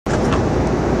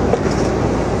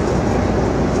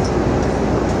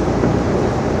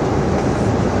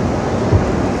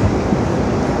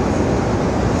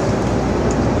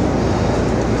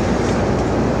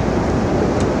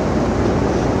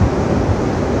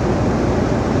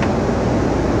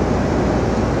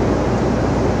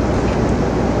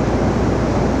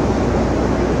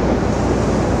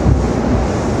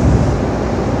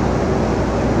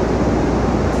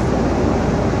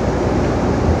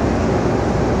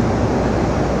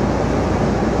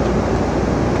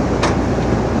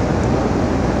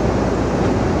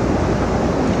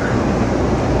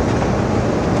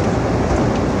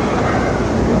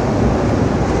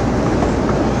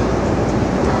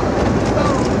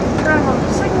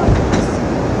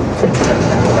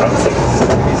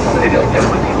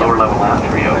Lower level lounge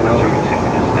reopened, so you can simply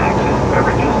just access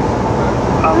beverages.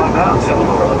 Log out to the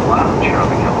lower level lounge here on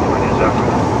the California Zephyr.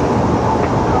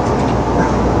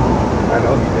 I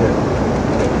know he did.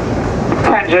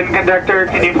 Attention conductor,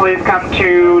 can you please come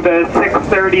to the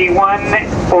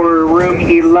 631 or room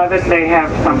 11? They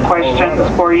have some questions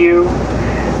for you.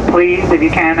 Please, if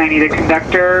you can, I need a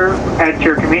conductor at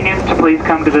your convenience to please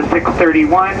come to the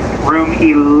 631, room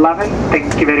 11.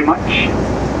 Thank you very much.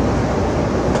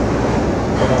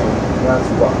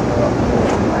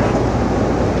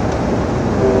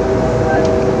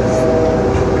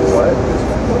 What?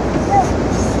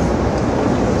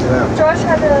 Josh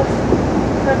had a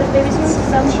babysitter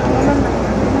some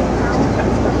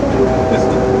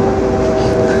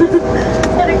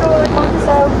had to go on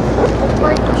some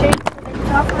like change the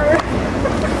topper.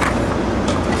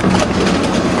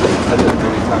 I didn't know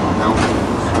any time now.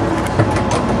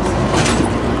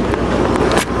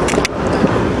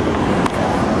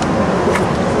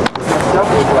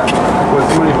 Was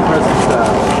so many presents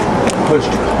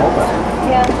pushed all that.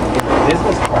 Yeah. This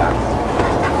was crap.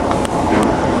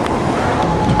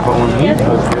 But when he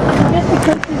pushed it, Just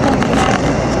because she's on the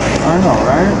I know,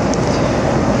 right?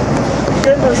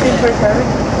 Good those things for her.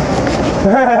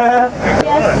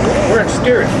 Yes. We're in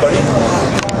spirits, buddy.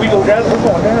 We go down, we're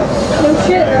going down. No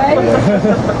shit, right?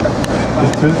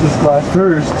 Let's finish this class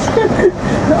first.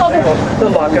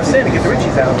 They'll lock us in and get the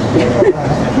Richies out.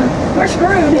 We're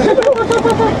screwed.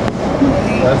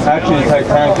 That's actually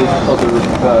Titanic is supposed to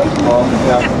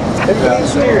Everybody's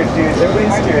scared, dude.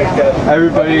 Everybody's scared.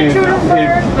 Everybody in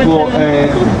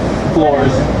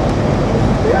floors.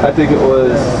 I think it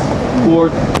was 4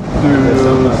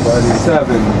 through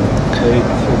 7.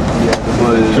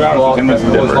 Was locked.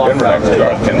 Yeah,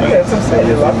 that's what I'm saying.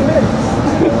 They locked them in.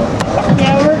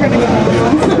 Yeah, we're gonna go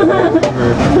home.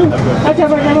 I tell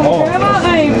my grandma,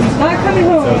 I'm not coming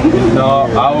home. No,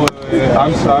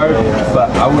 I'm sorry, but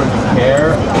I wouldn't care.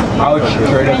 I would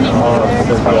straight up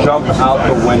jump out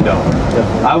the window.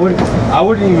 I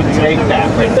wouldn't even take that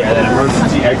right there, that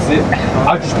emergency exit.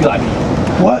 I'd just be like,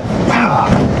 what? Wow.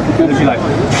 And it'd be like,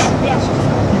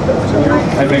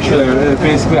 I'd make sure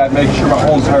basically I'd make sure my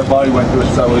whole entire body went through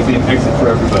it, so it would be an exit for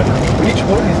everybody. Each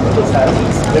one of these windows has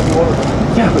every one of them.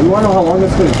 Yeah, but you want to know how long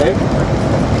it's going to take?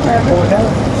 Pull it down.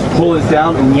 Pull it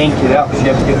down and yank it out, so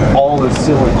you have to get all the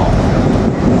ceiling off.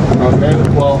 Okay,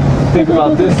 well, think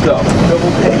about this though.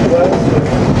 Double pane glass.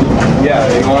 Yeah,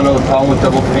 you want to know the problem with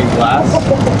double pane glass?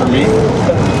 For me?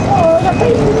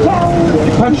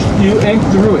 You aim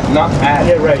through it, not at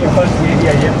it. Yeah, right. You punch me.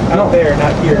 Yeah. Out there,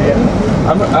 not here. Yeah.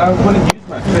 I wouldn't use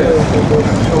my fist.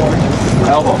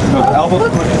 Elbow. No, the elbow's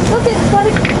Look, it's got a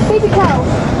baby cow.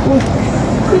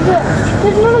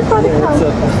 There's another spotted cow.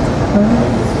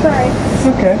 Sorry. It's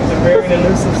okay. It's a very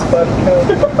elusive spotted cow.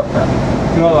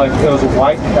 You know, like it was a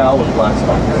white cow with black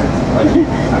spots. Like,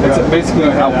 it's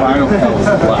basically an albino cow with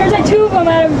black. There's like 2 of them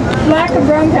out of black and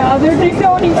brown cows. There's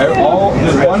only 2.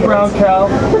 There's one brown cow,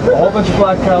 a whole bunch of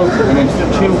black cows, and then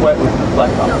 2 wet with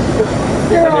black cows.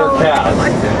 They're And all they're calves.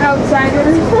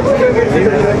 outsiders.